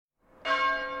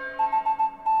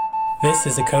This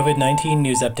is a COVID-19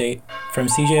 news update from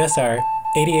CJSR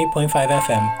 88.5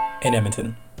 FM in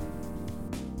Edmonton.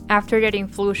 After getting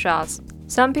flu shots,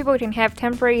 some people can have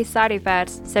temporary side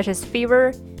effects such as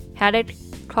fever, headache,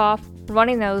 cough,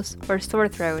 runny nose, or sore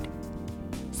throat.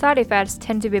 Side effects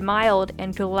tend to be mild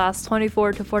and could last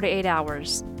 24 to 48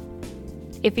 hours.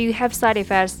 If you have side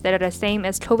effects that are the same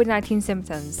as COVID-19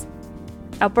 symptoms,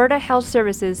 Alberta Health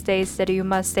Services states that you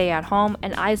must stay at home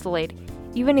and isolate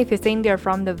even if you think they're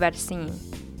from the vaccine.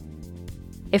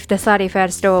 If the side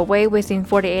effects go away within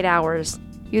 48 hours,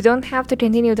 you don't have to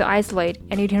continue to isolate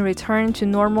and you can return to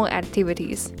normal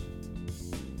activities.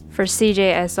 For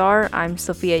CJSR, I'm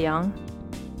Sophia Young.